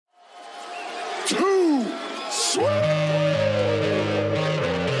Too sweet.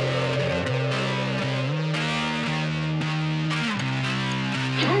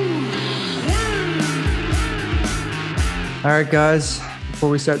 All right, guys, before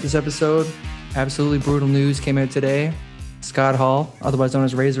we start this episode, absolutely brutal news came out today. Scott Hall, otherwise known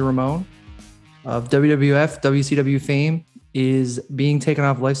as Razor Ramon, of WWF, WCW fame, is being taken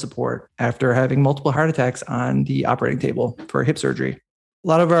off life support after having multiple heart attacks on the operating table for hip surgery. A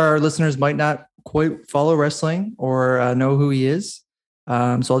lot of our listeners might not quite follow wrestling or know who he is. So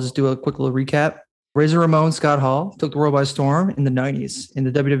I'll just do a quick little recap. Razor Ramon Scott Hall took the world by storm in the 90s in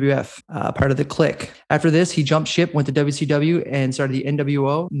the WWF, part of the Clique. After this, he jumped ship, went to WCW, and started the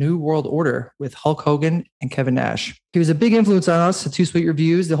NWO, New World Order, with Hulk Hogan and Kevin Nash. He was a big influence on us, the Too Sweet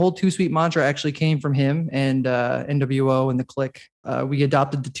reviews. The whole Too Sweet mantra actually came from him and NWO and the Clique. We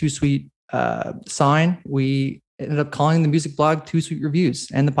adopted the Too Sweet sign. We ended up calling the music blog Too Sweet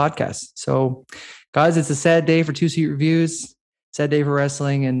Reviews and the podcast. So, guys, it's a sad day for Too Sweet Reviews, sad day for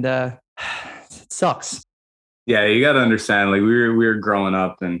wrestling, and it sucks. Yeah, you got to understand, like we were growing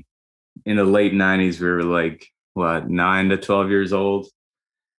up, and in the late 90s, we were like, 9 to 12 years old.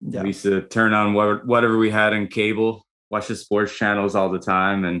 Yeah. We used to turn on whatever we had in cable, watch the sports channels all the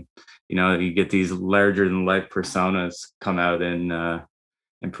time. And, you know, you get these larger than life personas come out in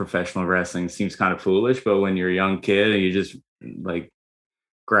professional wrestling. It seems kind of foolish, but when you're a young kid and you just like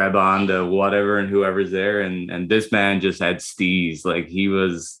grab on to whatever and whoever's there. And this man just had steez. Like he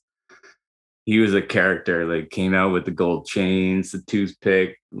was a character, like came out with the gold chains, the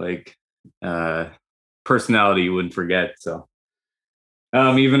toothpick, like personality you wouldn't forget. So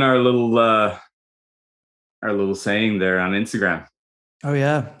even our little saying there on Instagram. Oh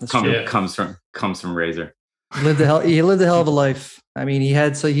yeah, comes from Razor. He lived a hell of a life. I mean, he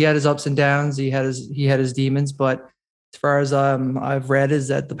had his ups and downs. He had his demons, but as far as I've read is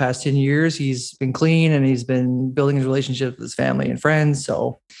that the past 10 years he's been clean and he's been building his relationship with his family and friends.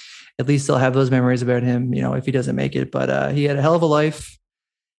 So at least they'll have those memories about him, you know, if he doesn't make it. But he had a hell of a life,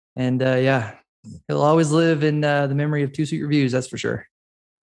 and he'll always live in the memory of Too Sweet Reviews. That's for sure.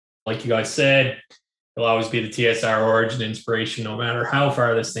 Like you guys said, he'll always be the TSR origin inspiration. No matter how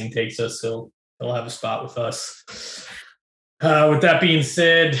far this thing takes us, he'll have a spot with us. With that being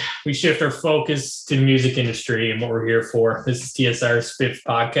said, we shift our focus to the music industry and what we're here for. This is TSR's 5th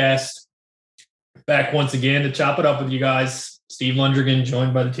podcast. Back once again to chop it up with you guys. Steve Lundrigan,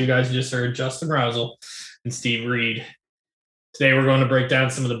 joined by the two guys you just heard, Justin Rousel and Steve Reed. Today, we're going to break down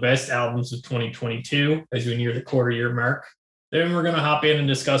some of the best albums of 2022 as we near the quarter-year mark. Then we're going to hop in and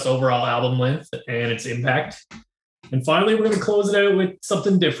discuss overall album length and its impact. And finally, we're going to close it out with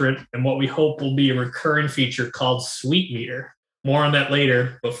something different and what we hope will be a recurring feature called Sweet Meter. More on that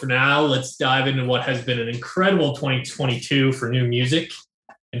later, but for now, let's dive into what has been an incredible 2022 for new music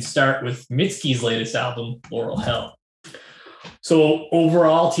and start with Mitski's latest album, Laurel Hell. So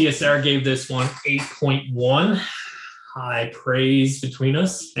overall, TSR gave this one 8.1. High praise between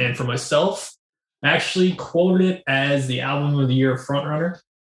us. And for myself, I actually quoted it as the album of the year frontrunner.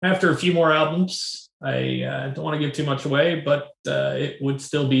 After a few more albums, I don't want to give too much away, but it would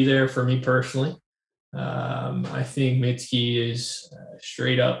still be there for me personally. I think Mitski is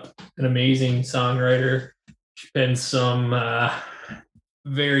straight up an amazing songwriter. She pens some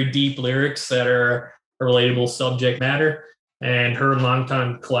very deep lyrics that are a relatable subject matter. And her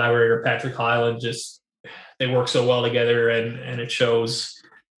longtime collaborator, Patrick Hyland, they work so well together, and it shows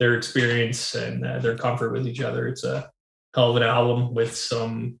their experience and their comfort with each other. It's a hell of an album with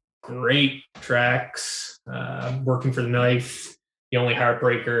some great tracks. Working for the Knife, The Only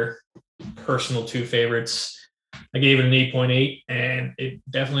Heartbreaker, personal 2 favorites. I gave it an 8.8, and it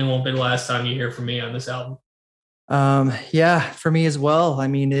definitely won't be the last time you hear from me on this album. For me as well. I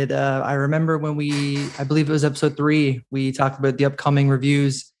mean, I remember when I believe it was episode 3, we talked about the upcoming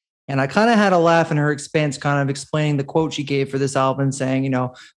reviews, and I kind of had a laugh in her expense, kind of explaining the quote she gave for this album, saying, you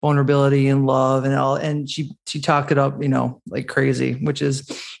know, vulnerability and love and all. And she talked it up, you know, like crazy, which is,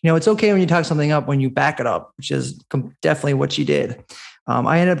 you know, it's okay when you talk something up when you back it up, which is definitely what she did.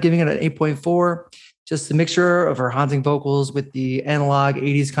 I ended up giving it an 8.4. Just the mixture of her haunting vocals with the analog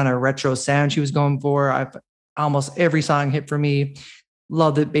 80s kind of retro sound she was going for. Almost every song hit for me.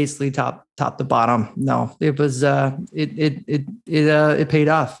 Loved it, basically top to bottom. No, it was it paid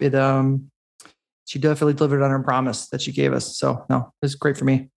off. She definitely delivered on her promise that she gave us. So no, it was great for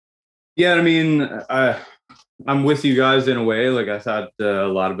me. Yeah, I mean, I'm with you guys in a way. Like I thought a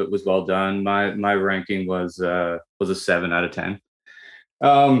lot of it was well done. My ranking was a 7 out of 10.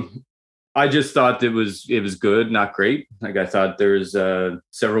 I just thought it was good, not great. Like I thought there was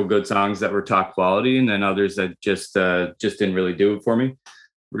several good songs that were top quality, and then others that just didn't really do it for me.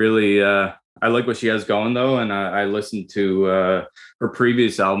 Really I like what she has going though, and I listened to her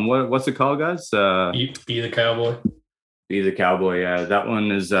previous album. What's it called, guys? Be the Cowboy. Be the Cowboy. Yeah, that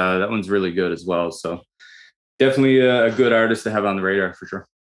one's really good as well. So definitely a good artist to have on the radar for sure.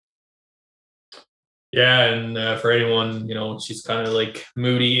 Yeah, and for anyone, she's kind of like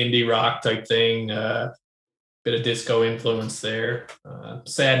moody indie rock type thing. Bit of disco influence there.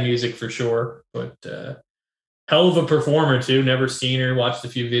 Sad music for sure, but hell of a performer too. Never seen her, watched a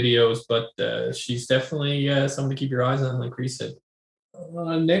few videos, but she's definitely something to keep your eyes on, like Reese said.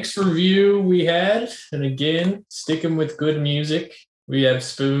 Next review we had, and again, sticking with good music, we have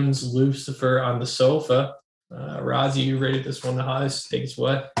Spoon's Lucifer on the Sofa. Rozzy, you rated this one the highest. Take us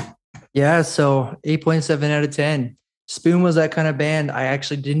what? Yeah, so 8.7 out of 10. Spoon was that kind of band. I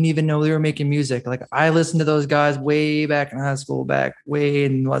actually didn't even know they were making music. Like I listened to those guys way back in high school, back way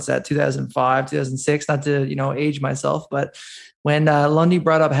in 2005, 2006, not to, age myself, but when Lundy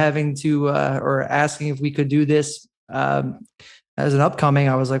brought up having to, or asking if we could do this as an upcoming,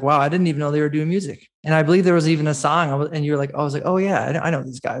 I was like, wow, I didn't even know they were doing music. And I believe there was even a song and you were like, I was like, oh yeah, I know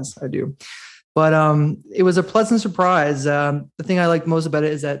these guys. I do. But it was a pleasant surprise. The thing I liked most about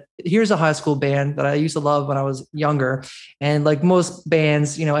it is that here's a high school band that I used to love when I was younger. And like most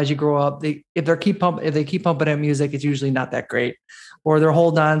bands, as you grow up, if they keep pumping out music, it's usually not that great. Or they're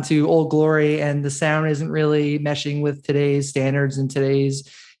holding on to old glory and the sound isn't really meshing with today's standards and today's,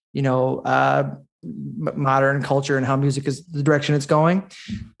 modern culture and how music is the direction it's going.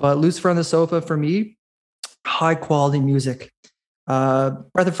 But Lucifer on the Sofa, for me, high quality music. Breath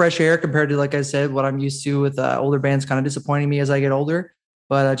of fresh air compared to, like I said, what I'm used to with older bands kind of disappointing me as I get older,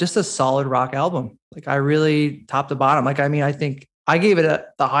 but just a solid rock album. Like I really top to bottom. Like, I think I gave it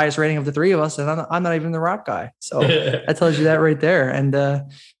the highest rating of the three of us, and I'm not even the rock guy. So that tells you that right there. And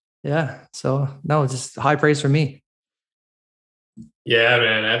yeah, so no, it's just high praise for me. Yeah,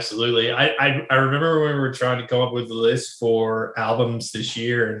 man, absolutely. I remember when we were trying to come up with the list for albums this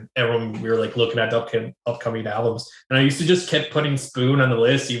year, and everyone we were like looking at the upcoming albums, and I used to just kept putting Spoon on the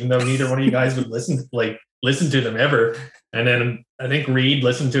list, even though neither one of you guys would listen to them ever. And then I think Reed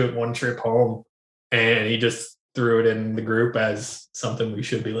listened to it one trip home, and he just threw it in the group as something we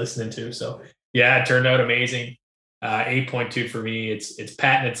should be listening to. So yeah, it turned out amazing. 8.2 for me. It's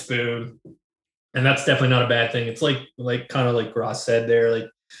patented Spoon. And that's definitely not a bad thing. It's like kind of like Ross said there, like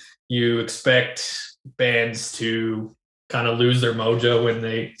you expect bands to kind of lose their mojo when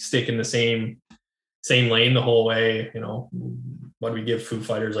they stick in the same lane the whole way. What do we give Foo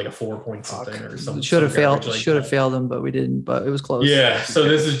Fighters, like a 4 point something or something? Should have failed them, but we didn't. But it was close. Yeah. So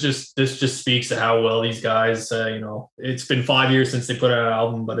this just speaks to how well these guys. It's been 5 years since they put out an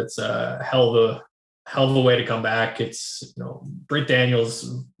album, but it's a hell of a way to come back. It's Britt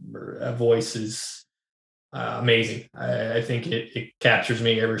Daniels' voice is amazing. I think it captures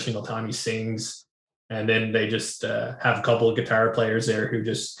me every single time he sings. And then they just have a couple of guitar players there who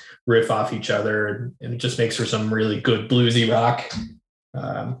just riff off each other, and it just makes for some really good bluesy rock.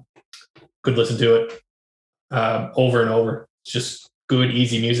 Could listen to it over and over. It's just good,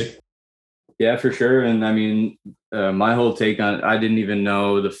 easy music. Yeah, for sure. And I mean, my whole take on it, I didn't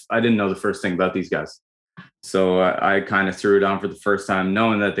know the first thing about these guys. So I kind of threw it on for the first time,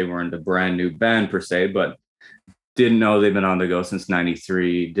 knowing that they weren't a brand new band per se, but didn't know they've been on the go since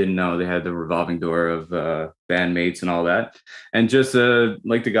 93. Didn't know they had the revolving door of bandmates and all that. And just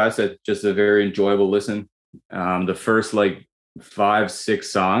like the guy said, just a very enjoyable listen. The first 5-6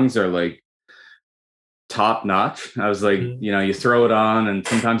 songs are like top notch. I was like, you throw it on and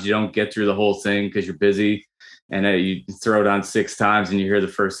sometimes you don't get through the whole thing because you're busy, and you throw it on 6 times and you hear the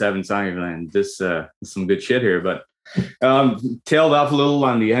first 7 songs, you're like, this is some good shit here. But tailed off a little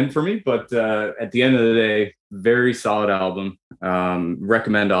on the end for me, but at the end of the day, very solid album.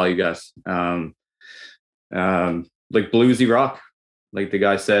 Recommend all you guys. Like bluesy rock, like the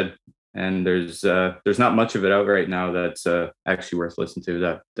guy said, and there's not much of it out right now that's actually worth listening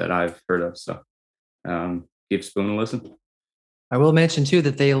to that I've heard of. So give Spoon a listen. I will mention too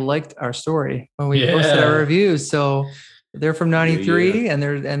that they liked our story when we posted our reviews. So they're from 93 and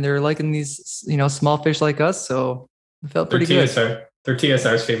they're liking these, small fish like us. So it felt pretty good. They're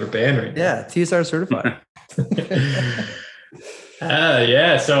TSR's favorite band right now. Yeah, TSR certified.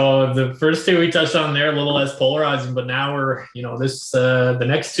 Yeah. So the first 2 we touched on there, a little less polarizing, but now we're, the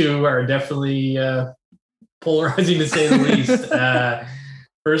next 2 are definitely polarizing to say the least.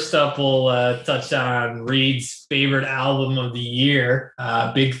 First up, we'll touch on Reed's favorite album of the year,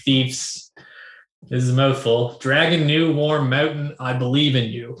 Big Thief's. This is a mouthful. Dragon New Warm Mountain, I Believe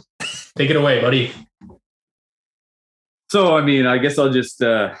in You. Take it away, buddy. So, I mean, I guess I'll just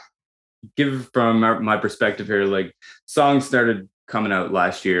give from my perspective here. Like, songs started coming out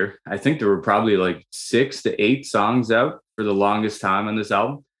last year. I think there were probably like 6 to 8 songs out for the longest time on this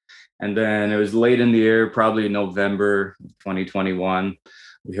album. And then it was late in the year, probably November 2021.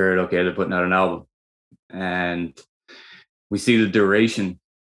 We heard, okay, they're putting out an album. And we see the duration,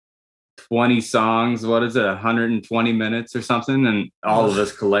 20 songs. What is it? 120 minutes or something. And all of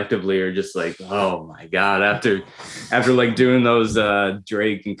us collectively are just like, oh my God, after like doing those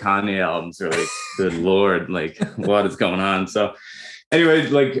Drake and Kanye albums, we're like, good Lord, like what is going on? So anyway,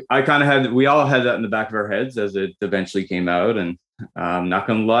 like we all had that in the back of our heads as it eventually came out. And I'm not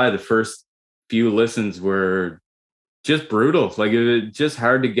gonna lie, the first few listens were just brutal. Like it was just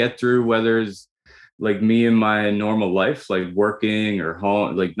hard to get through, whether it's like me in my normal life, like working or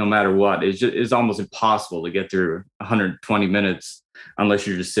home, like no matter what, it's almost impossible to get through 120 minutes unless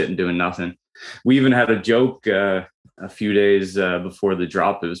you're just sitting doing nothing. We even had a joke a few days before the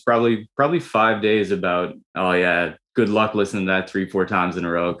drop. It was probably 5 days about, oh yeah, good luck listening to that 3-4 times in a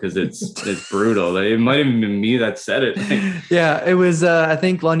row because it's brutal. It might have been me that said it. Yeah, it was. I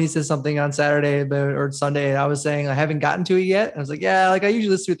think Lundy said something on Saturday or Sunday, and I was saying I haven't gotten to it yet. And I was like, yeah, like I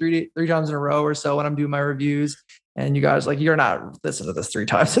usually listen to it three times in a row or so when I'm doing my reviews. And you guys like, you're not listening to this 3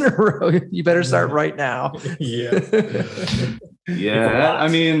 times in a row. You better start right now. Yeah. Yeah. I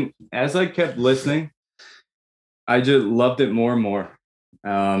mean, as I kept listening, I just loved it more and more.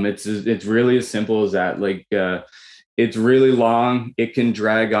 It's really as simple as that. Like, it's really long. It can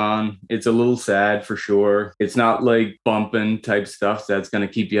drag on. It's a little sad for sure. It's not like bumping type stuff that's going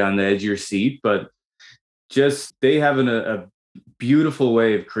to keep you on the edge of your seat, but just they have a beautiful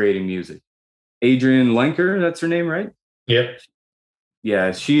way of creating music. Adrienne Lenker, that's her name, right? Yep.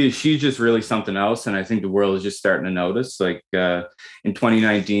 Yeah, she's just really something else. And I think the world is just starting to notice. Like in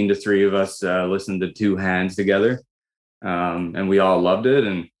 2019, the 3 of us listened to Two Hands together. And we all loved it.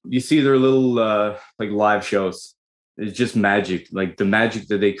 And you see their little like live shows. It's just magic, like the magic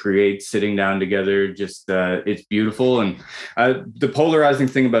that they create sitting down together. Just it's beautiful. And the polarizing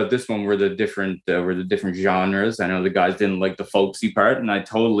thing about this one were the different genres. I know the guys didn't like the folksy part, and I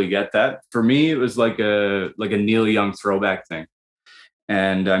totally get that. For me, it was like a Neil Young throwback thing.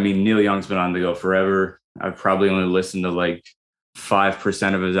 And I mean, Neil Young's been on the go forever. I've probably only listened to like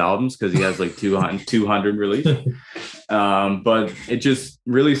 5% of his albums because he has like 200 released. But it just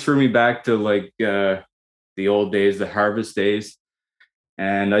really threw me back to like the old days, the Harvest days.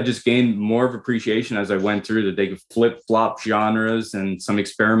 And I just gained more of appreciation as I went through that they could flip-flop genres and some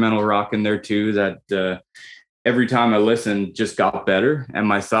experimental rock in there too, that every time I listened just got better. And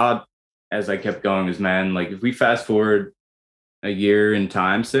my thought as I kept going is, man, like if we fast forward a year in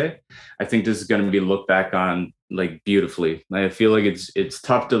time, say, I think this is going to be looked back on like beautifully. I feel like it's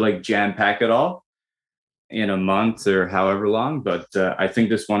tough to like jam pack it all in a month or however long, but I think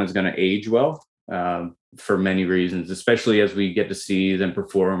this one is going to age well for many reasons, especially as we get to see them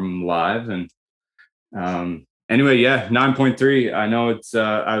perform live. And anyway, yeah, 9.3. I know it's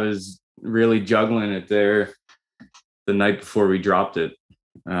I was really juggling it there the night before we dropped it,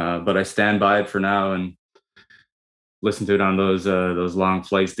 but I stand by it for now and listen to it on those long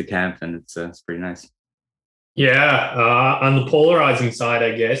flights to camp, and it's pretty nice. Yeah, on the polarizing side,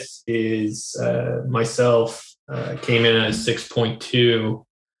 I guess, is myself came in at a 6.2.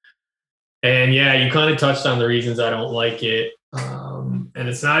 And yeah, you kind of touched on the reasons I don't like it. And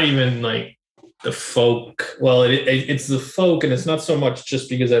it's not even like the folk. Well, it's the folk, and it's not so much just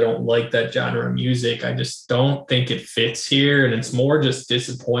because I don't like that genre of music. I just don't think it fits here. And it's more just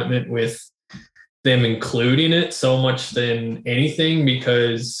disappointment with them including it so much than anything,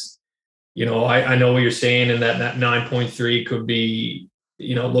 because, you know, I know what you're saying, and that 9.3 could be,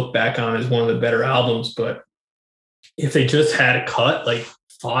 you know, looked back on as one of the better albums. But if they just had a cut like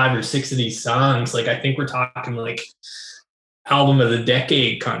 5 or 6 of these songs, like I think we're talking like album of the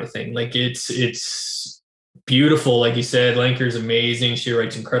decade kind of thing. Like it's beautiful. Like you said, Lenker's amazing. She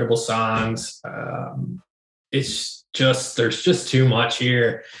writes incredible songs. It's just, there's just too much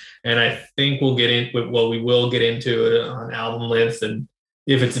here. And I think we will get into it on album length, and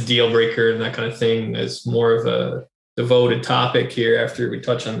if it's a deal breaker and that kind of thing, as more of a devoted topic here after we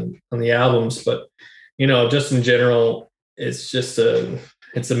touch on the albums. But, you know, just in general, it's just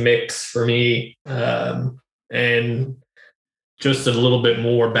it's a mix for me, and just a little bit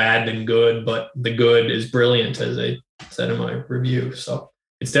more bad than good, but the good is brilliant, as I said in my review. So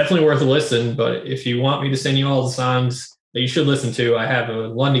it's definitely worth a listen. But if you want me to send you all the songs that you should listen to, I have a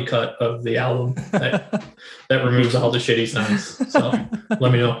Lundy cut of the album that removes all the shitty songs. So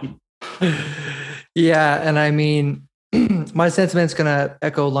let me know. Yeah, and I mean, my sentiment's gonna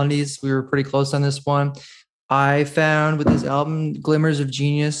echo Lundy's. We were pretty close on this one. I found with this album glimmers of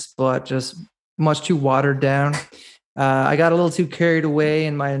genius, but just much too watered down. I got a little too carried away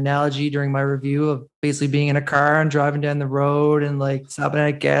in my analogy during my review of basically being in a car and driving down the road and like stopping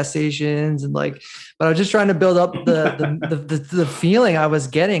at gas stations and like, but I was just trying to build up the feeling I was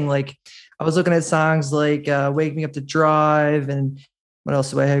getting. Like I was looking at songs like "Wake Me Up to Drive" and what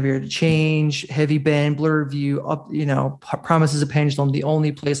else do I have here? To Change, Heavy Band, Blur View, up, Promises a Pendulum, The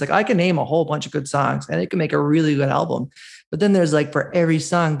Only Place. Like I can name a whole bunch of good songs and it can make a really good album. But then there's like for every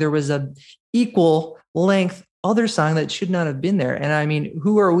song, there was a equal length other song that should not have been there. And I mean,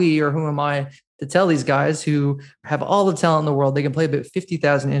 who are we or who am I to tell these guys who have all the talent in the world? They can play about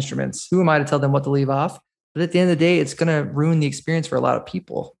 50,000 instruments. Who am I to tell them what to leave off? But at the end of the day, it's going to ruin the experience for a lot of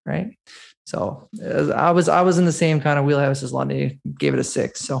people, right? So I was in the same kind of wheelhouse as Lundy, gave it a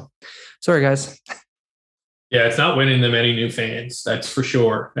 6. So sorry, guys. Yeah, it's not winning them any new fans, that's for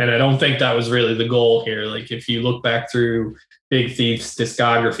sure. And I don't think that was really the goal here. Like if you look back through Big Thief's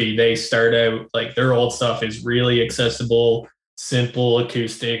discography, they start out like their old stuff is really accessible, simple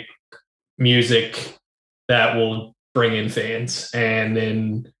acoustic music that will bring in fans. And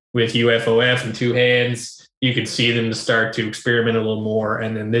then with UFOF and Two Hands, you could see them to start to experiment a little more.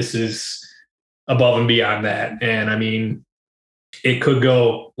 And then this is above and beyond that. And I mean, it could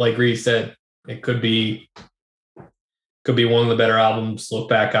go, like Reese said, it could be one of the better albums to look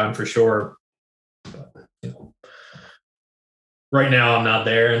back on for sure. But, right now I'm not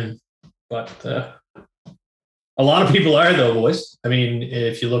there, but a lot of people are though, boys. I mean,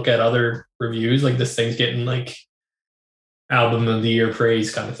 if you look at other reviews, like this thing's getting like album of the year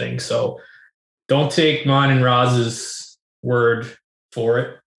praise kind of thing. So don't take mine and Roz's word for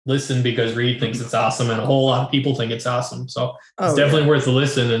it. Listen because Reed thinks it's awesome and a whole lot of people think it's awesome. So it's definitely worth a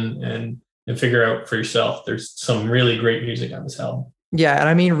listen and figure out for yourself. There's some really great music on this album. Yeah. And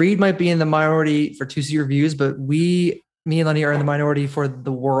I mean, Reed might be in the minority for 2C reviews, but me and Lenny are in the minority for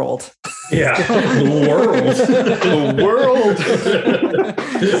the world. Yeah. The world.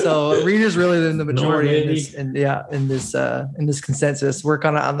 So Reed is really in the majority in this consensus. We're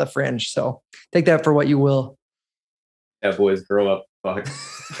kind of on the fringe. So take that for what you will. Yeah, boys, grow up. Fuck.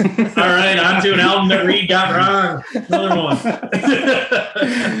 All right, on to an album that Reed got wrong. Another one.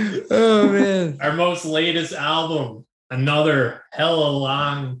 Oh man. Our most latest album. Another hella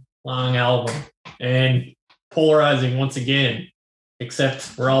long album. And polarizing once again,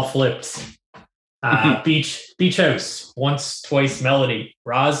 except we're all flipped. Beach House, Once Twice Melody.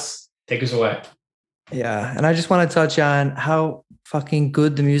 Roz, take us away. Yeah, and I just want to touch on how fucking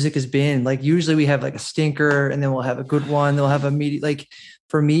good the music has been. Like usually we have like a stinker and then we'll have a good one. They'll have a medium. Like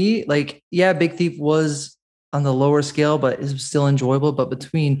for me, like, yeah, Big Thief was on the lower scale, but it's still enjoyable. But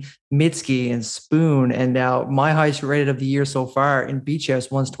between Mitski and Spoon and now my highest rated of the year so far in Beach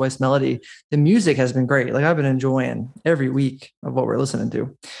House, Once Twice Melody, the music has been great. Like I've been enjoying every week of what we're listening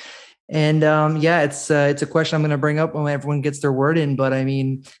to. And it's a question I'm going to bring up when everyone gets their word in. But I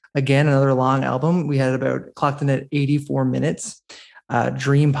mean, again, another long album. We had clocked in at 84 minutes.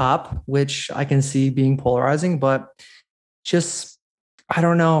 Dream Pop, which I can see being polarizing, but just, I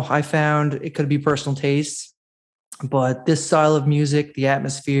don't know. I found it could be personal taste, but this style of music, the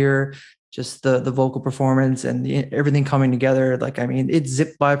atmosphere, just the vocal performance and everything coming together. Like, I mean, it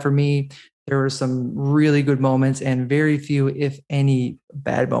zipped by for me. There were some really good moments and very few, if any,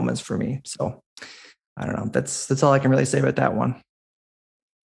 bad moments for me. So I don't know. That's all I can really say about that one.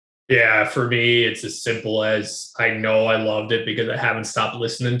 Yeah, for me, it's as simple as I know I loved it because I haven't stopped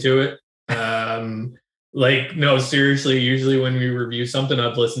listening to it. No, seriously, usually when we review something,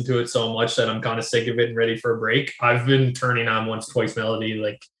 I've listened to it so much that I'm kind of sick of it and ready for a break. I've been turning on Once Twice Melody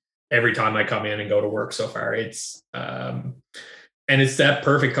like every time I come in and go to work so far. It's and it's that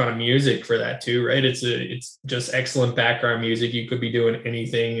perfect kind of music for that too, right? It's just excellent background music. You could be doing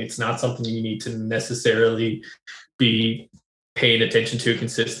anything. It's not something you need to necessarily be paying attention to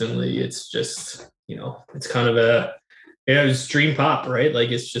consistently. It's just, it's kind of it's dream pop, right? Like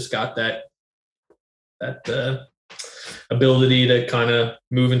it's just got that ability to kind of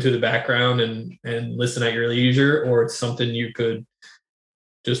move into the background and listen at your leisure, or it's something you could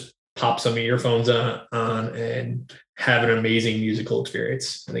just pop some earphones on and have an amazing musical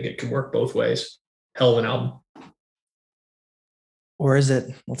experience. I think it can work both ways. Hell of an album. Or is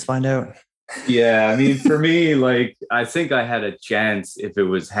it? Let's find out. Yeah, I mean, for me, like, I think I had a chance if it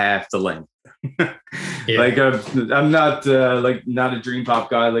was half the length. Yeah. Like, I'm not not a dream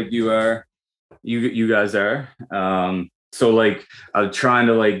pop guy like you are. You guys are. So like, I'm trying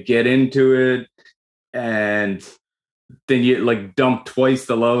to like get into it, and then you like dump twice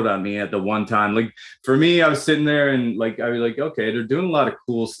the load on me at the one time. Like for me, I was sitting there and like I was like, okay, they're doing a lot of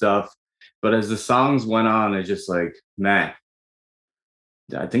cool stuff, but as the songs went on, it's just like, man.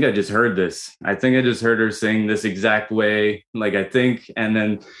 I think I just heard this. I think I just heard her sing this exact way. Like, I think, and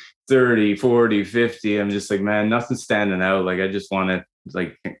then 30, 40, 50. I'm just like, man, nothing's standing out. Like, I just want to,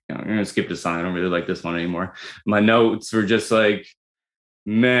 like, I'm going to skip the song. I don't really like this one anymore. My notes were just like,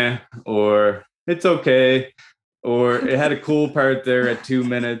 meh, or it's okay. Or it had a cool part there at 2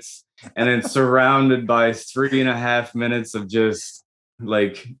 minutes. And then surrounded by 3.5 minutes of just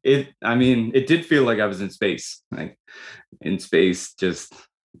like it. I mean, it did feel like I was in space. Like, in space, just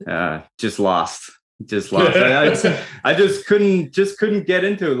lost. I just couldn't get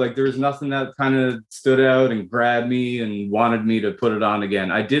into it. Like, there was nothing that kind of stood out and grabbed me and wanted me to put it on again.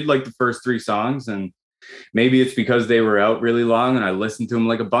 I did like the first 3 songs, and maybe it's because they were out really long and I listened to them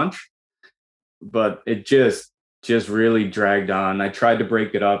like a bunch, but it just really dragged on. I tried to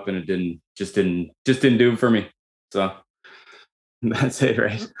break it up and it didn't do it for me. So that's it,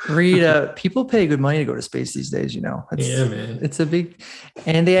 right? Reed, people pay good money to go to space these days, man. It's a big,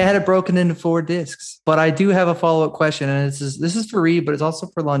 and they had it broken into 4 discs. But I do have a follow-up question, and this is for Reed, but it's also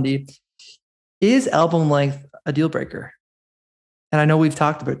for Lundy. Is album length a deal breaker? And I know we've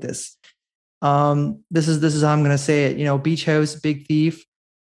talked about this. This is how I'm going to say it. Beach House, Big Thief,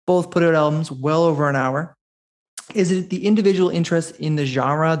 both put out albums well over an hour. Is it the individual interest in the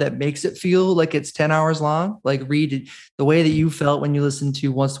genre that makes it feel like it's 10 hours long? Like, Reed, the way that you felt when you listened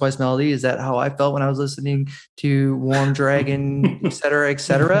to Once Twice Melody, is that how I felt when I was listening to Warm Dragon, et cetera, et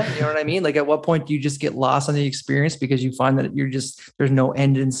cetera? You know what I mean? Like, at what point do you just get lost on the experience because you find that there's no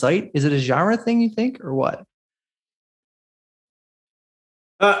end in sight? Is it a genre thing, you think, or what?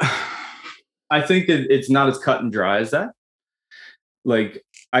 I think it's not as cut and dry as that. Like,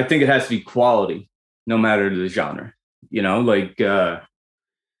 I think it has to be quality, no matter the genre, like, I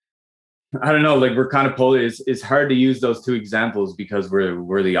don't know, like, we're kind of polar. It's hard to use those 2 examples because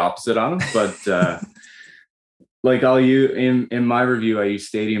we're the opposite on them. But like, I'll use in my review, I use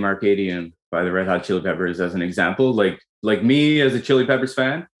Stadium Arcadium by the Red Hot Chili Peppers as an example. Like me as a Chili Peppers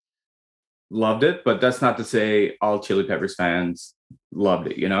fan, loved it, but that's not to say all Chili Peppers fans loved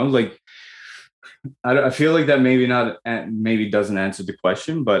it. Like, I feel like that maybe doesn't answer the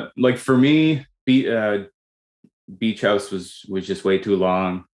question, but like, for me, Beach House was just way too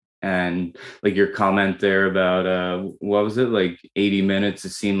long. And like, your comment there about what was it, like 80 minutes, it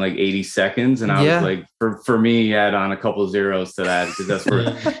seemed like 80 seconds, and I was like, for me, add on a couple zeros to that,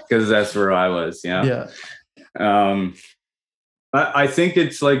 because that's where I was. Yeah. I think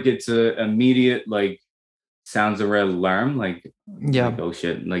it's a immediate, like, sounds a red alarm, like, oh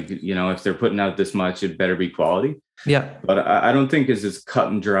shit, like, if they're putting out this much, it better be quality. Yeah. But I don't think it's as cut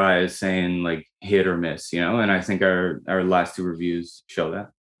and dry as saying, like, hit or miss, and I think our last 2 reviews show that.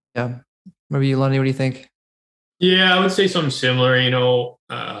 Yeah. Maybe, Lundy, what do you think? Yeah, I would say something similar.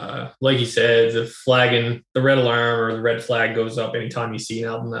 Like you said, the red alarm or the red flag goes up anytime you see an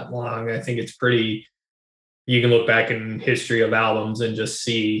album that long. I think it's pretty, you can look back in history of albums and just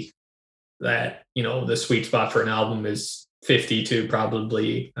see that, the sweet spot for an album is 50 to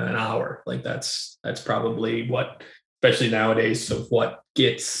probably an hour. Like, that's probably what, especially nowadays, of what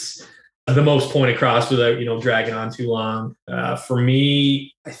gets the most point across without, dragging on too long. For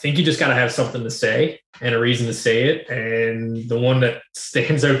me, I think you just got to have something to say and a reason to say it. And the one that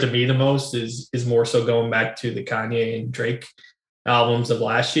stands out to me the most is more so going back to the Kanye and Drake albums of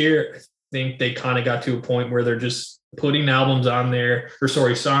last year. I think they kind of got to a point where they're just putting songs on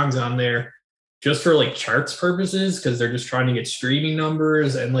there just for, like, charts purposes, because they're just trying to get streaming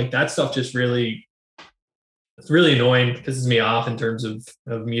numbers, and like, that stuff just really, it's really annoying, pisses me off in terms of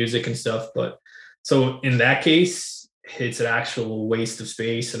music and stuff. But so in that case, it's an actual waste of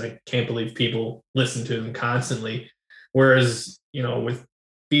space, and I can't believe people listen to them constantly. Whereas, with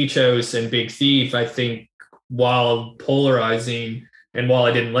Beach House and Big Thief, I think, while polarizing, and while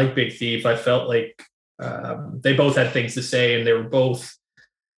I didn't like Big Thief, I felt like they both had things to say, and they were both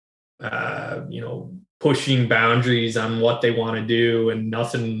pushing boundaries on what they want to do, and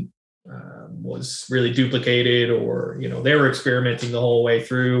nothing was really duplicated, or they were experimenting the whole way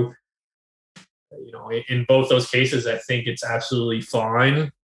through. In both those cases, I think it's absolutely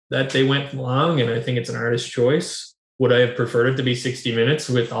fine that they went long, and I think it's an artist's choice. Would I have preferred it to be 60 minutes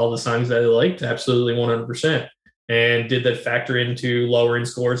with all the songs that I liked? Absolutely, 100%. And did that factor into lowering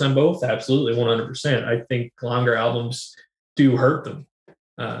scores on both? Absolutely, 100%. I think longer albums do hurt them.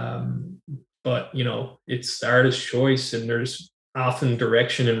 But it's the artist's choice, and there's often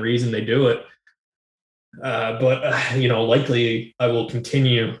direction and reason they do it. But likely I will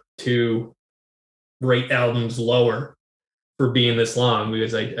continue to rate albums lower for being this long,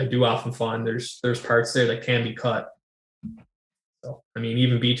 because I do often find there's parts there that can be cut. So, I mean,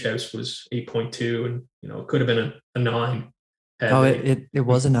 even Beach House was 8.2, and it could have been a 9 It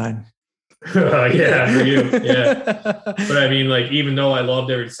was a 9. Yeah, for you. Yeah. But I mean, like, even though I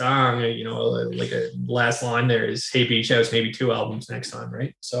loved every song, like a last line there is, "Hey Beach House, maybe 2 albums next time,"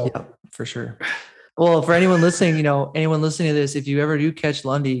 right? So yeah, for sure. Well, for anyone listening, anyone listening to this, if you ever do catch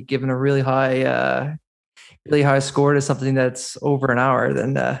Lundy given a really high score to something that's over an hour,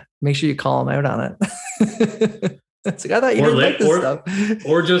 then make sure you call him out on it. It's like, I thought you didn't like this stuff.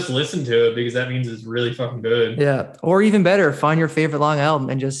 Or just listen to it, because that means it's really fucking good. Yeah. Or even better, find your favorite long album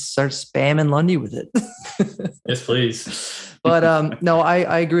and just start spamming Lundy with it. Yes, please. But no,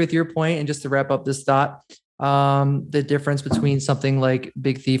 I agree with your point. And just to wrap up this thought, the difference between something like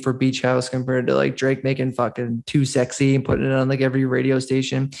Big Thief or Beach House compared to like Drake making fucking Too Sexy and putting it on like every radio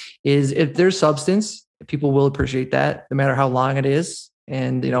station is, if there's substance, people will appreciate that no matter how long it is.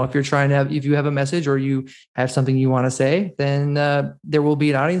 And, if you're if you have a message or you have something you want to say, then there will be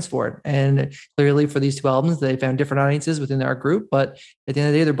an audience for it. And clearly for these 2 albums, they found different audiences within our group, but at the end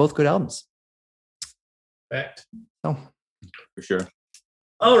of the day, they're both good albums. Fact. Oh, for sure.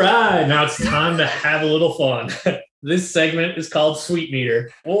 All right. Now it's time to have a little fun. This segment is called Sweet Meter,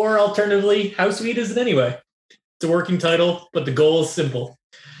 or alternatively, How Sweet Is It Anyway? It's a working title, but the goal is simple.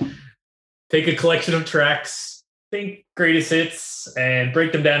 Take a collection of tracks, think greatest hits, and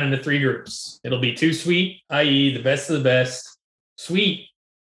break them down into 3 groups. It'll be Too Sweet, i.e. the best of the best, Sweet,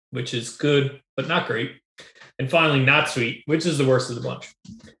 which is good but not great, and finally Not Sweet, which is the worst of the bunch.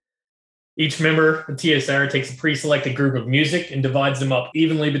 Each member of TSR takes a pre-selected group of music and divides them up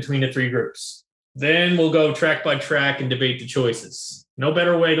evenly between the 3 groups. Then we'll go track by track and debate the choices. No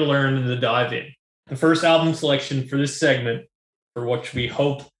better way to learn than to dive in. The first album selection for this segment, for which we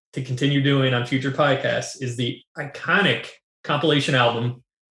hope to continue doing on future podcasts, is the iconic compilation album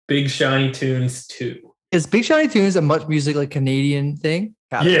Big Shiny Tunes 2. Is Big Shiny Tunes a much music like Canadian thing?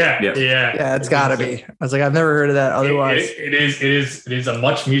 Yeah, it's gotta be. I was like, I've never heard of that otherwise. It is a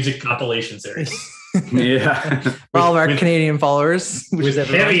much music compilation series. Yeah. For all of our Canadian followers, which with is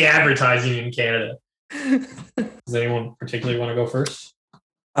everyone. heavy advertising in Canada. Does anyone particularly want to go first?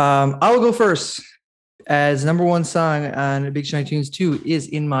 I will go first. As number 1 song on Big Shiny Tunes 2 is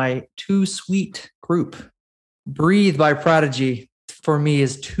in my Too Sweet group. Breathe by Prodigy for me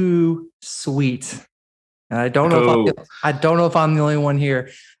is too sweet. And I don't know if I'm the only one here.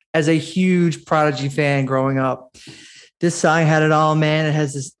 As a huge Prodigy fan growing up, this song had it all, man. It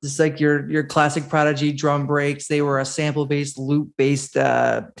has this like your classic Prodigy drum breaks. They were a sample-based, loop-based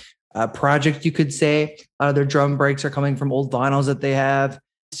project, you could say. A lot of their drum breaks are coming from old vinyls that they have.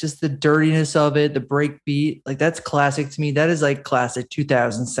 It's just the dirtiness of it, the break beat. Like, that's classic to me. That is like classic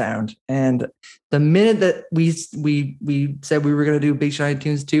 2000 sound. And the minute that we said we were going to do Big Shiny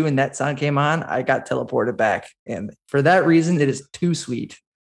Tunes 2 and that song came on, I got teleported back. And for that reason, it is too sweet.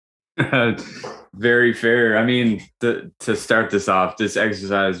 Very fair. I mean, to start this off, this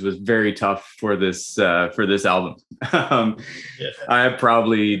exercise was very tough for this album. I have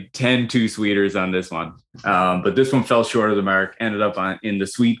probably 10 Too Sweeters on this one, but this one fell short of the mark. Ended up in the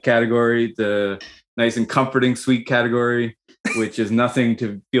sweet category, the nice and comforting sweet category, which is nothing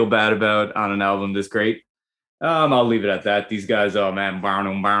to feel bad about on an album this great. I'll leave it at that. These guys, oh man,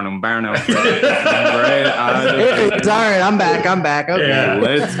 Barnum. Right? It's all right. I'm back. Okay. Yeah,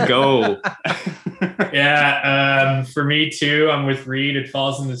 let's go. Yeah, for me too, I'm with Reed. It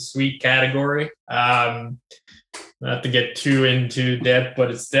falls in the sweet category. Not to get too into depth, but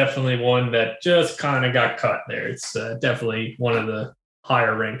it's definitely one that just kind of got cut there. It's definitely one of the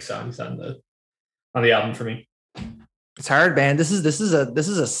higher ranked songs on the album for me. It's hard, man. This is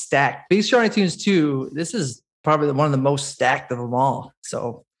a stack. Big Shiny Tunes 2. This is probably one of the most stacked of them all.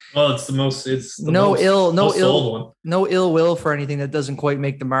 So, well, it's the most no ill will for anything that doesn't quite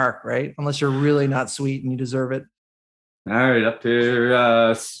make the mark, right? Unless you're really not sweet and you deserve it. All right, up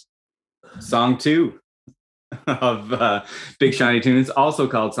here, song 2 of Big Shiny Tunes, also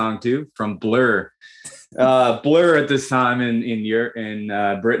called Song 2 from Blur. Blur at this time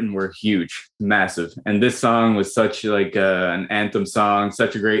in Britain were huge, massive, and this song was such like an anthem song,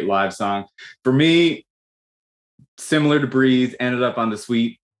 such a great live song. For me, similar to Breathe, ended up on the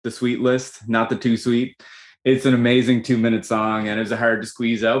sweet list, not the Too Sweet. It's an amazing 2-minute song, and it was hard to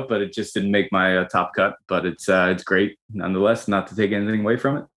squeeze out, but it just didn't make my top cut. But it's great nonetheless. Not to take anything away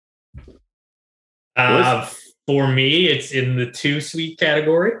from it. For me, it's in the Too Sweet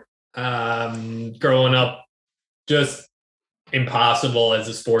category. Growing up, just impossible as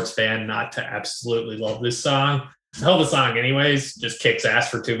a sports fan not to absolutely love this song. It's a hell of a song anyways, just kicks ass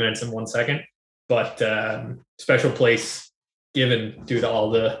for 2 minutes and 1 second, but special place given due to all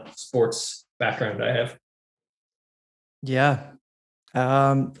the sports background I have. Yeah,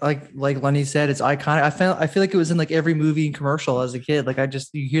 Like Lenny said, it's iconic. I feel like it was in like every movie and commercial as a kid. Like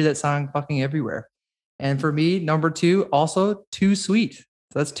you hear that song fucking everywhere. And for me, number two, also Too Sweet.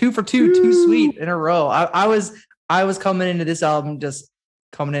 So that's 2 for 2, Too Sweet in a row. I was coming into this album just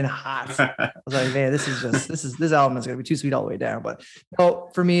coming in hot. I was like, man, this album is gonna be too sweet all the way down. But no,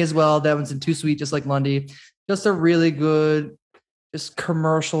 for me as well, that one's in Too Sweet, just like Lundy. Just a really good, just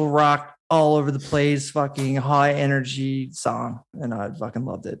commercial rock all over the place, fucking high energy song, and I fucking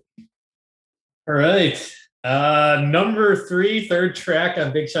loved it. All right. Number 3, third track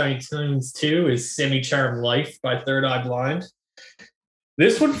on Big Shiny Tunes 2 is Semi-Charmed Life by Third Eye Blind.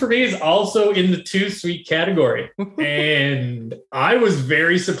 This one for me is also in the Too Sweet category. And I was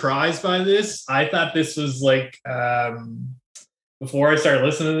very surprised by this. I thought this was like, before I started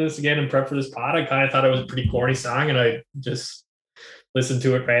listening to this again and prep for this pod, I kind of thought it was a pretty corny song, and I just listened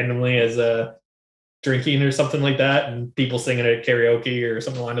to it randomly as a drinking or something like that, and people singing it at karaoke or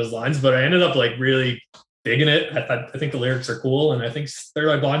something along those lines. But I ended up like really digging it. I think the lyrics are cool, and I think Third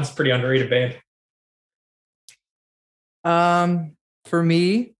Eye Blind's a pretty underrated band. For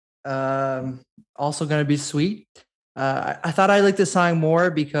me, also going to be Sweet. I thought I liked this song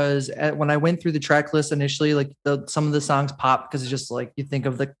more because when I went through the track list initially, like some of the songs pop because it's just like you think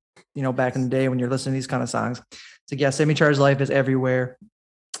of the, back in the day when you're listening to these kind of songs. So yeah, Semi-Charged Life is everywhere.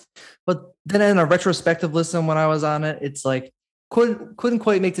 But then in a retrospective listen when I was on it, it's like couldn't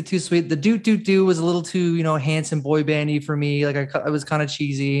quite make the Too Sweet. The do was a little too, handsome boy bandy for me. Like I was kind of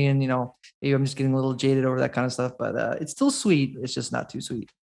cheesy, and maybe I'm just getting a little jaded over that kind of stuff. But it's still sweet. It's just not too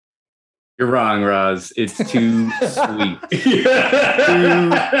sweet. You're wrong, Roz. It's too sweet.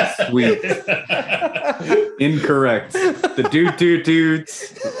 Too sweet. Incorrect. The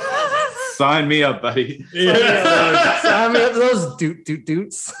dudes. Sign me up, buddy. Sign me up to those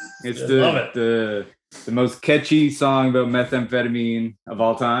doots. It's the most catchy song about methamphetamine of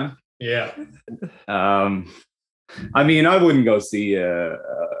all time. Yeah. I mean, I wouldn't go see a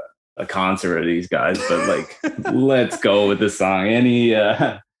concert of these guys, but like, let's go with this song. Any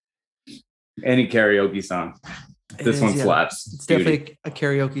karaoke song. This one slaps. It's definitely a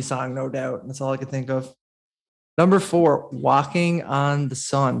karaoke song, no doubt. That's all I could think of. Number 4, Walking on the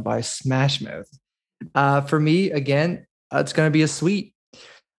Sun by Smash Mouth. For me, again, it's going to be a sweet.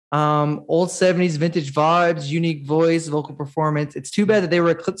 Old 70s vintage vibes, unique voice, vocal performance. It's too bad that they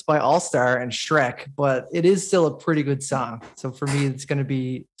were eclipsed by All Star and Shrek, but it is still a pretty good song. So for me, it's going to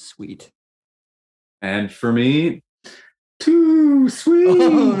be sweet. And for me, Too Sweet.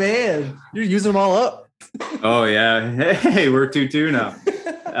 Oh, man. You're using them all up. Oh, yeah. Hey, we're 2-2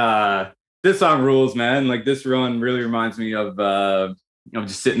 now. This song rules, man. Like, this run really reminds me of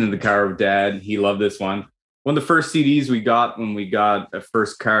just sitting in the car with Dad. He loved this one. One of the first CDs we got when we got a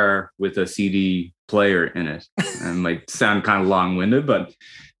first car with a CD player in it. And like sound kind of long-winded, but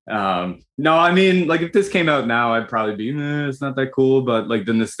no, I mean, like if this came out now, I'd probably be, it's not that cool. But like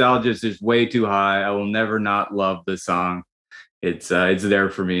the nostalgia is just way too high. I will never not love this song. It's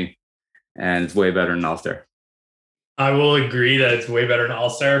there for me, and it's way better than All Star. I will agree that it's way better than All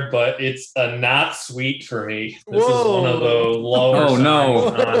Star, but it's a not sweet for me. This is one of the lower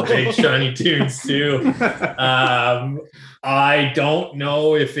songs on Big Shiny Tunes 2. I don't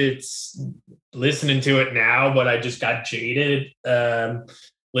know if it's listening to it now, but I just got jaded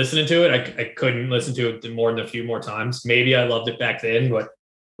listening to it. I couldn't listen to it more than a few more times. Maybe I loved it back then, but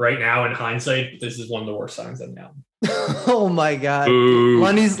right now, in hindsight, this is one of the worst songs on the album. Oh my God.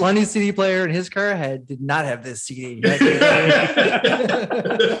 Lenny's CD player in his car did not have this CD.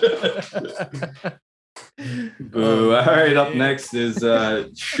 Boo. All right, up next is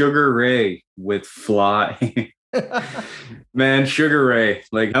Sugar Ray with Fly. Man, Sugar Ray.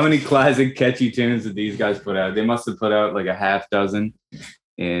 Like, how many classic catchy tunes did these guys put out? They must have put out like a half dozen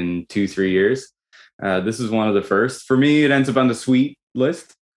in 2-3 years. This is one of the first. For me, it ends up on the sweet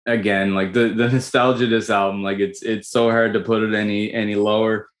list. Again, like the nostalgia of this album, like it's so hard to put it any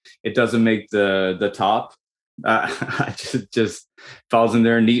lower. It doesn't make the top. Just falls in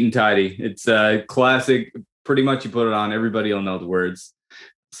there neat and tidy. It's a classic. Pretty much you put it on, everybody will know the words.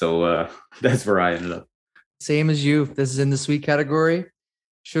 So that's where I ended up. Same as you. This is in the sweet category.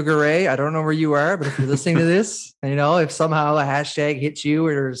 Sugar Ray, I don't know where you are, but if you're listening to this, if somehow a hashtag hits you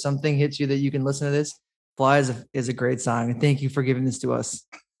or something hits you that you can listen to this, Fly is a great song. And thank you for giving this to us.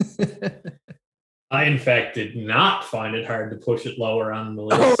 I, in fact, did not find it hard to push it lower on the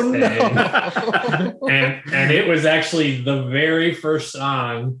list. Oh, no. and it was actually the very first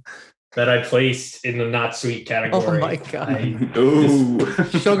song that I placed in the not sweet category. Oh my God.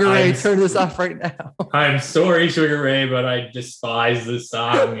 Sugar Ray, turn this off right now. I'm sorry, Sugar Ray, but I despise this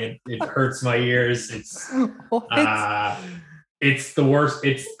song. It hurts my ears. It's It's the worst.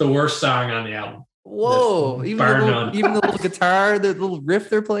 It's the worst song on the album. Whoa! Even the little guitar, the little riff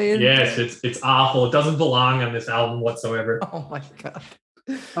they're playing. Yes, it's awful. It doesn't belong on this album whatsoever. Oh my god!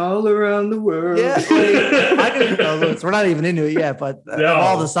 All around the world. Yeah, I don't even know this. We're not even into it yet, but No. of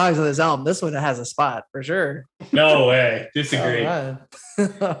all the songs on this album, this one has a spot for sure. No way. Disagree. All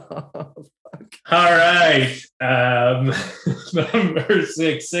right. Number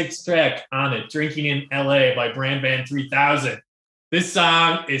six track on it. Drinking in LA by Brand Band 3000. This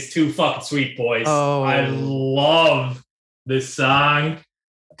song is too fucking sweet, boys. Oh. I love this song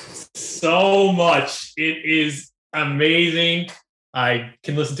so much. It is amazing. I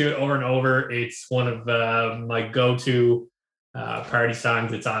can listen to it over and over. It's one of my go-to party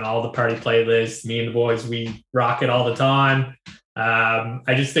songs. It's on all the party playlists. Me and the boys, we rock it all the time.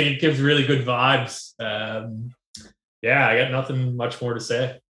 I just think it gives really good vibes. Yeah, I got nothing much more to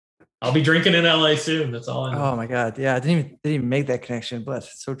say. I'll be drinking in LA soon. That's all I know. Oh my god, yeah, I didn't even make that connection, but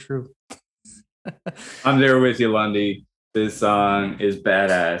it's so true. I'm there with you, Lundy. This song is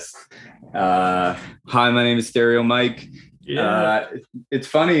badass. Hi, my name is Stereo Mike. Yeah. It's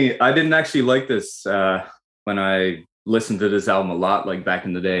funny. I didn't actually like this when I listened to this album a lot, like back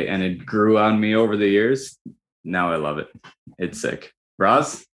in the day, and it grew on me over the years. Now I love it. It's sick.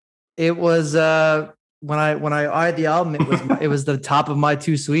 Roz? It was when I eyed the album, it was the top of my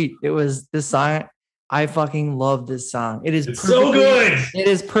Too Sweet. It was this song. I fucking love this song. It's so good. It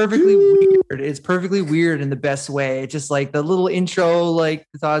is perfectly weird. It's perfectly weird in the best way. It's just like the little intro, like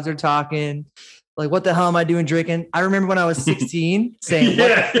the thoughts are talking. Like, what the hell am I doing drinking? I remember when I was 16 saying,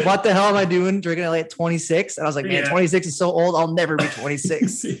 what the hell am I doing drinking at 26? And I was like, man, 26 is so old. I'll never be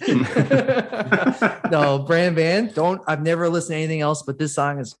 26. No, Brand Band. I've never listened to anything else, but this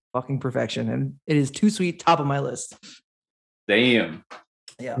song is fucking perfection. And it is Too Sweet, top of my list. Damn.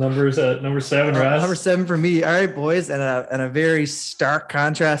 Yeah. Number 7, Ross. Number 7 for me. All right, boys. And a very stark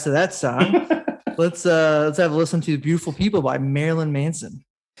contrast to that song. Let's have a listen to Beautiful People by Marilyn Manson.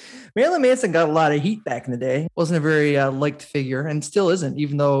 Marilyn Manson got a lot of heat back in the day. Wasn't a very liked figure, and still isn't,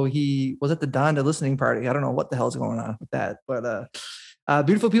 even though he was at the Donda listening party. I don't know what the hell's going on with that. But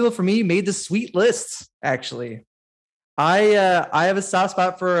Beautiful People for me made the sweet list, actually. I have a soft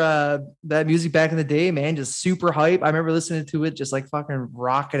spot for that music back in the day, man. Just super hype. I remember listening to it, just like fucking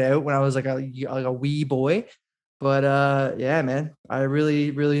rock it out when I was like a wee boy. But yeah, man, I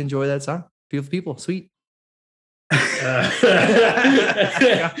really, really enjoy that song. Beautiful People, sweet. Don't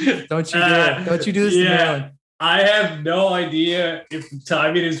you do this to Marilyn. I have no idea if the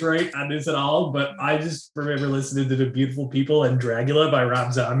timing is right on this at all, but I just remember listening to The Beautiful People and Dragula by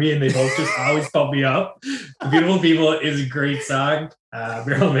Rob Zombie, and they both just always pump me up. The Beautiful People is a great song.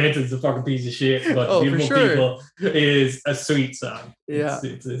 Marilyn Manson's a fucking piece of shit, but The Beautiful People is a sweet song. Yeah.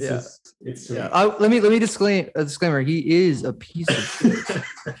 It's sweet. Let me disclaimer. He is a piece of shit,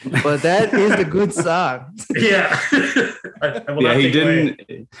 but that is a good song. Yeah. He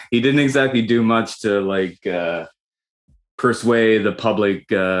didn't exactly do much to persuade the public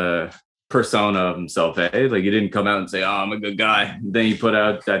persona of himself. Like, he didn't come out and say, "Oh, I'm a good guy." Then he put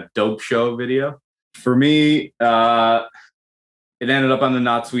out that Dope Show video. For me, it ended up on the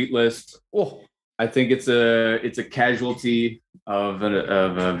not sweet list. Oh. I think it's a casualty of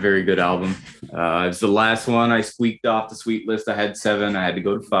a very good album. It's the last one I squeaked off the sweet list. I had 7. I had to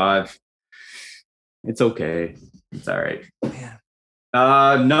go to 5. It's okay. It's all right. Yeah.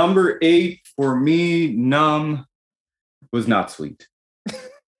 Number 8 for me, Numb, was not sweet.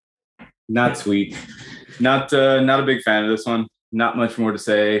 Not sweet. Not a big fan of this one. Not much more to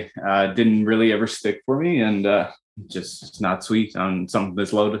say. Didn't really ever stick for me, and just not sweet on something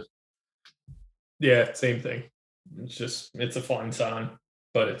that's loaded. Yeah, same thing. It's a fun song,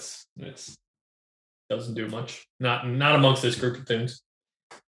 but it's doesn't do much. Not amongst this group of things.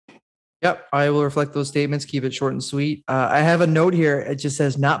 Yep, I will reflect those statements. Keep it short and sweet. I have a note here. It just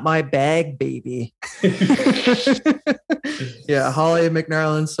says, "Not my bag, baby." Yeah, Holly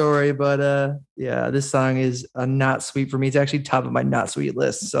McNarland, sorry, but yeah, this song is not sweet for me. It's actually top of my not sweet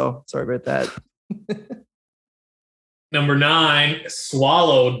list, so sorry about that. Number 9,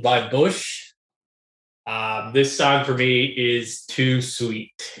 Swallowed by Bush. This song for me is too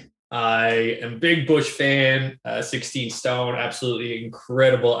sweet. I am a big Bush fan. 16 Stone, absolutely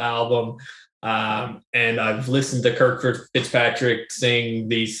incredible album. And I've listened to Kirk Fitzpatrick sing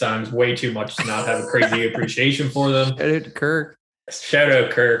these songs way too much to not have a crazy appreciation for them. Shout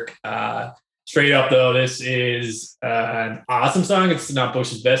out Kirk. Straight up though, this is an awesome song. It's not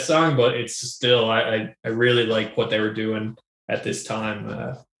Bush's best song, but it's still, I really like what they were doing at this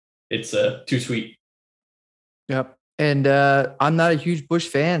time. It's too sweet. Yep. And I'm not a huge Bush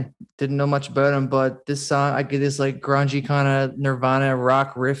fan, didn't know much about him, but this song, I get this like grungy kind of Nirvana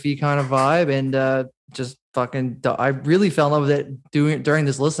rock riffy kind of vibe, and just I really fell in love with it during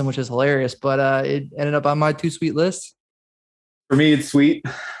this listen, which is hilarious. But it ended up on my too sweet list. For me, it's sweet.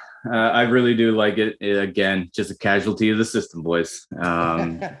 I really do like it. Again, just a casualty of the system, boys.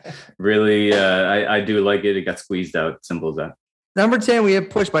 Really, I do like it. It got squeezed out. Simple as that. Number 10, we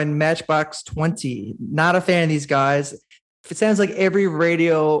have Push by Matchbox 20. Not a fan of these guys. It sounds like every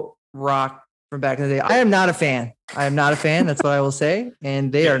radio rock from back in the day. I am not a fan. That's what I will say.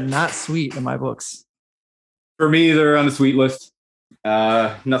 And they are not sweet in my books. For me, they're on the sweet list.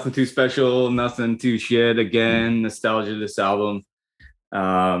 Nothing too special, nothing too shit. Again, nostalgia of this album. This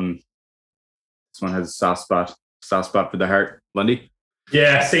one has a soft spot for the heart. Lundy?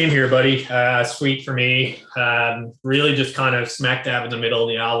 Yeah, same here, buddy. Sweet for me. Really just kind of smack dab in the middle of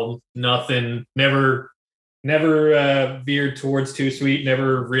the album. Nothing, never veered towards too sweet.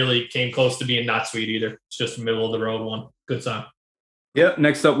 Never really came close to being not sweet either. It's just a middle of the road one. Good song. Yep.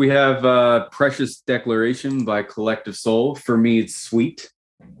 Next up, we have Precious Declaration by Collective Soul. For me, it's sweet.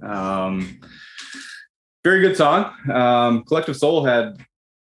 Very good song. Collective Soul had,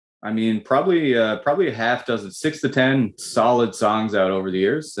 probably a half dozen, 6 to 10 solid songs out over the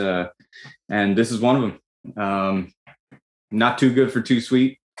years. And this is one of them. Not too good for too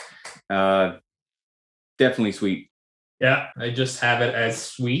sweet. Definitely sweet. Yeah, I just have it as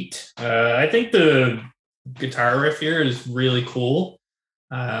sweet. I think the guitar riff here is really cool.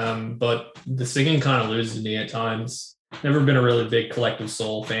 But the singing kind of loses me at times. Never been a really big Collective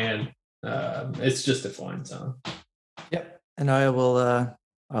Soul fan. It's just a fine song. Yep. And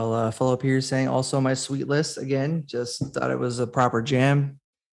I'll follow up here saying also my sweet list again. Just thought it was a proper jam.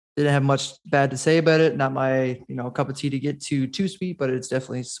 Didn't have much bad to say about it. Not my cup of tea to get too sweet, but it's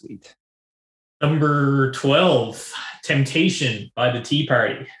definitely sweet. Number 12, Temptation by the Tea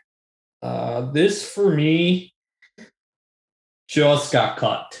Party. This for me just got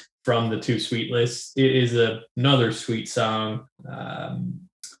cut from the too sweet list. It is another sweet song.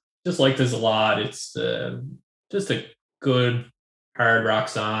 Just like this a lot. It's just a good hard rock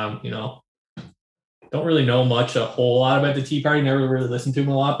song. Don't really know a whole lot about the Tea Party. Never really listened to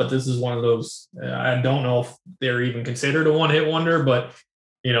them a lot, but this is one of those. I don't know if they're even considered a one-hit wonder, but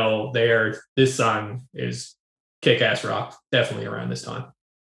this song is kick-ass rock. Definitely around this time.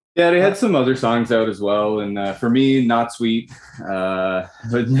 Yeah, they had some other songs out as well, and for me, not sweet. But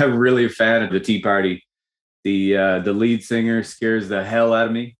never really a fan of the Tea Party. The lead singer scares the hell out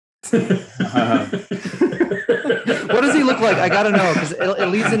of me. What does he look like? I gotta know because it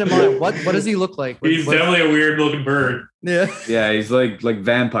leads into mine. What does he look like? He's definitely a weird looking bird. Yeah, he's like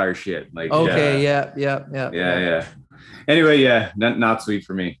vampire shit. Like okay, yeah. Anyway, yeah, not sweet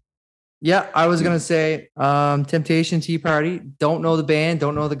for me. Yeah, I was gonna say Temptation Tea Party. Don't know the band,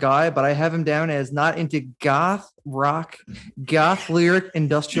 don't know the guy, but I have him down as not into goth lyric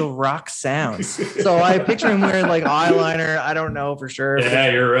industrial rock sounds. So I picture him wearing like eyeliner. I don't know for sure. Yeah,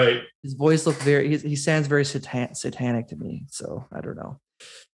 you're right. His voice looked he sounds very satanic to me. So I don't know.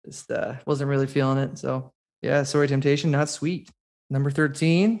 Just wasn't really feeling it. So yeah, sorry, Temptation, not sweet. Number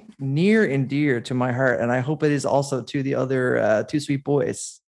 13, near and dear to my heart, and I hope it is also to the other two sweet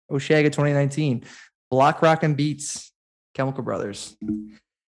boys. Oshaga 2019, Block Rockin' Beats, Chemical Brothers.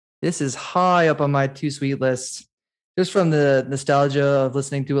 This is high up on my too sweet list, just from the nostalgia of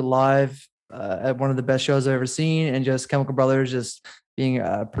listening to it live at one of the best shows I've ever seen, and just Chemical Brothers just being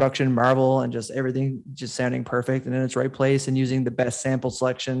a production marvel and just everything just sounding perfect and in its right place and using the best sample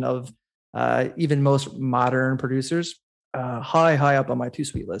selection of even most modern producers. High up on my too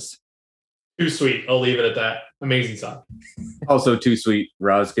sweet list. Too sweet. I'll leave it at that. Amazing song. Also too sweet.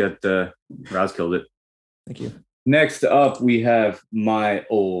 Roz killed it. Thank you. Next up, we have My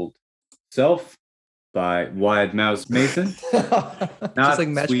Old Self by Wide Mouse Mason. Not just like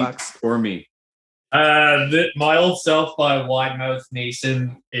Matchbox for me. My Old Self by Wide Mouth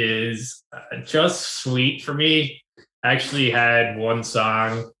Mason is just sweet for me. I actually had one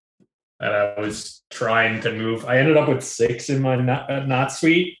song that I was trying to move. I ended up with 6 in my not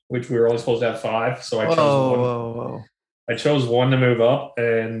sweet, which we were only supposed to have 5. So I chose one. I chose one to move up,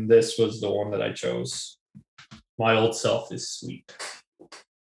 and this was the one that I chose. My Old Self is sweet.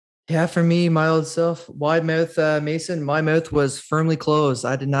 Yeah, for me, My Old Self, Wide Mouth Mason. My mouth was firmly closed.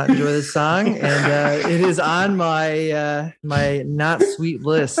 I did not enjoy this song, and it is on my my not sweet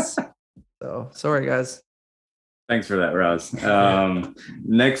list. So sorry, guys. Thanks for that, Roz.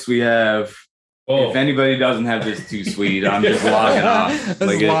 Next, we have. If anybody doesn't have this too sweet, I'm just logging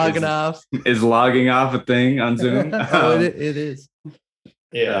off. Is logging off a thing on Zoom? It is.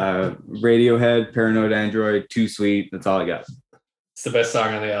 Yeah. Radiohead, Paranoid Android, too sweet. That's all I got. It's the best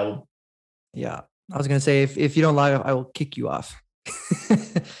song on the album. Yeah. I was going to say, if you don't like it, I will kick you off.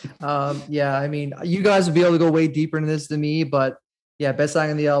 Yeah, I mean, you guys will be able to go way deeper into this than me, but yeah, best song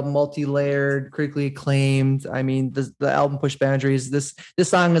on the album, multi-layered, critically acclaimed. I mean, the album pushed boundaries. This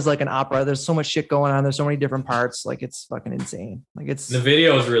song is like an opera. There's so much shit going on. There's so many different parts. Like, it's fucking insane. Like, it's The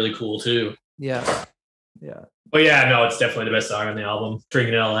video is really cool too. yeah. But yeah, no, it's definitely the best song on the album.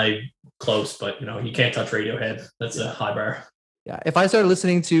 Drinking in LA, close, but you can't touch Radiohead. That's a high bar. Yeah, if I started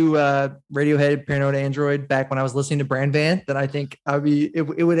listening to Radiohead, Paranoid Android back when I was listening to Brand Van, then I think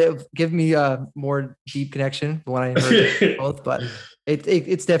it would have given me a more deep connection when I heard both. But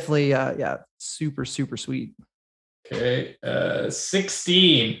it's definitely super super sweet. Okay,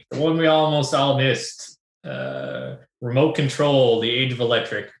 16, the one we almost all missed. Remote Control, The Age of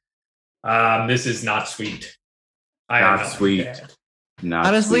Electric. This is not sweet. Not sweet. Not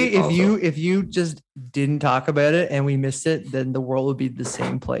honestly, sweet if you just didn't talk about it and we missed it, then the world would be the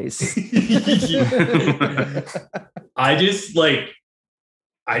same place. I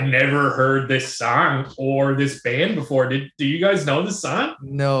never heard this song or this band before. Do you guys know this song?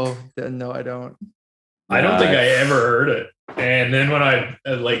 No, I don't. I don't think I ever heard it. And then when I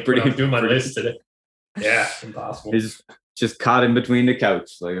when I'm doing my list today, yeah, impossible. He's just caught in between the couch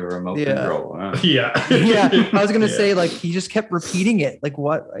like a remote control. Huh? Yeah. I was gonna say, like, he just kept repeating it. Like,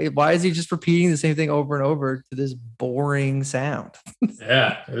 what? Why is he just repeating the same thing over and over to this boring sound?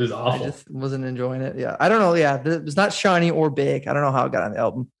 Yeah, it was awful. I just wasn't enjoying it. Yeah, I don't know. Yeah, it's not shiny or big. I don't know how it got on the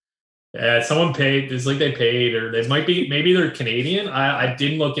album. Yeah, someone paid. It's like they paid, or they might be. Maybe they're Canadian. I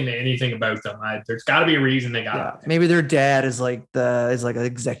didn't look into anything about them. There's got to be a reason they got it. Maybe their dad is like an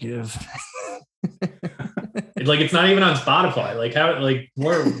executive. It's not even on Spotify. Like, how? Like,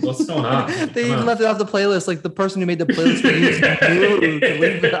 what's going on? They even left it off the playlist. Like, the person who made the playlist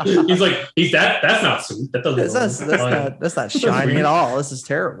he's like, that's not sweet. That doesn't. That's not shiny at all. This is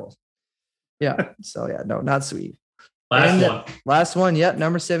terrible. Yeah. So yeah, no, not sweet. Last one. Yep.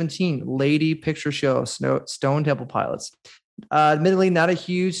 Number 17, Lady Picture Show, Stone Temple Pilots. Admittedly, not a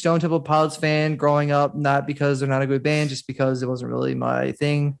huge Stone Temple Pilots fan growing up, not because they're not a good band, just because it wasn't really my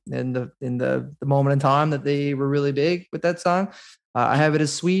thing in the moment in time that they were really big with that song. I have it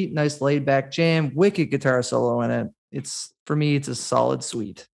as sweet, nice laid back jam, wicked guitar solo in it. For me, it's a solid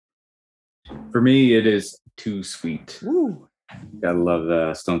sweet. For me, it is too sweet. Woo. Gotta love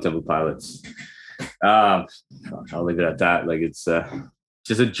the Stone Temple Pilots. I'll leave it at that. Like, it's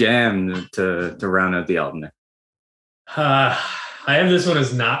just a jam to round out the album there. I have this one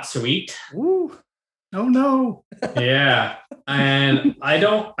as not sweet. Woo. Oh no. Yeah. And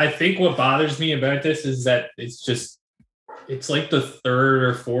I think what bothers me about this is that it's like the third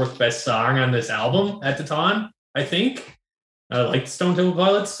or fourth best song on this album at the time, I think. I like Stone Temple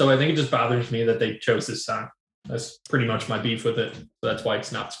Pilots, so I think it just bothers me that they chose this song. That's pretty much my beef with it. So that's why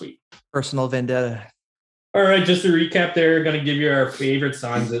it's not sweet. Personal vendetta. All right, just to recap there, going to give you our favorite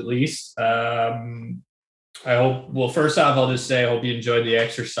songs at least. First off, I'll just say I hope you enjoyed the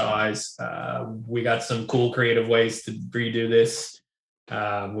exercise. We got some cool creative ways to redo this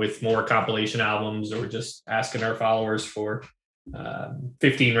with more compilation albums, or just asking our followers for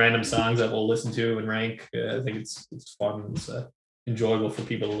 15 random songs that we'll listen to and rank. I think it's fun. It's enjoyable for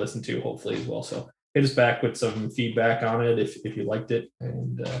people to listen to, hopefully, as well. So hit us back with some feedback on it if you liked it.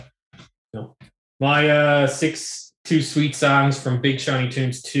 And my 6 Too Sweet songs from Big Shiny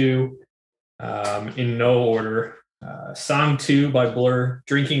Tunes 2. In no order. Song 2 by Blur,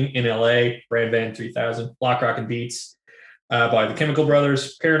 Drinking in LA, Brand Van 3000, Block Rockin' Beats by the Chemical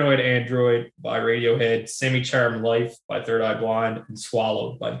Brothers, Paranoid Android by Radiohead, Semi-Charmed Life by Third Eye Blind, and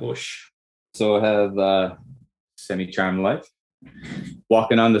Swallowed by Bush. So I have Semi-Charmed Life,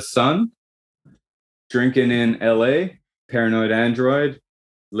 Walking on the Sun, Drinking in LA, Paranoid Android,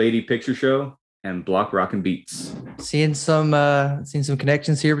 Lady Picture Show, and Block Rockin' Beats. Seeing some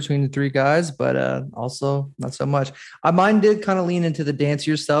connections here between the three guys, but also not so much. Mine did kind of lean into the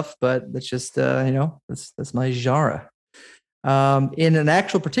dancier stuff, but that's just that's my genre. In an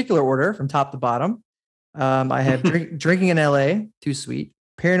actual particular order from top to bottom, I have Drinking in LA, Too Sweet,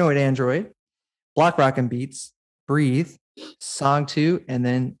 Paranoid Android, Block Rockin' Beats, Breathe, Song 2, and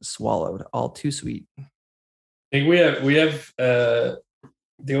then Swallowed, all Too Sweet. I think we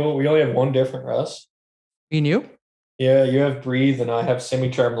only have one different, Russ. Me and you? Yeah, you have Breathe and I have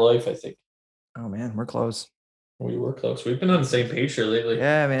Semi-Charmed Life, I think. Oh man, we're close. We were close. We've been on the same page here lately.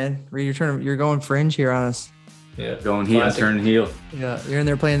 Yeah, man. You're going fringe here on us. Yeah. Going heel, turning heel. Yeah, you're in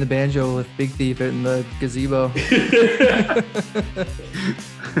there playing the banjo with Big Thief in the gazebo.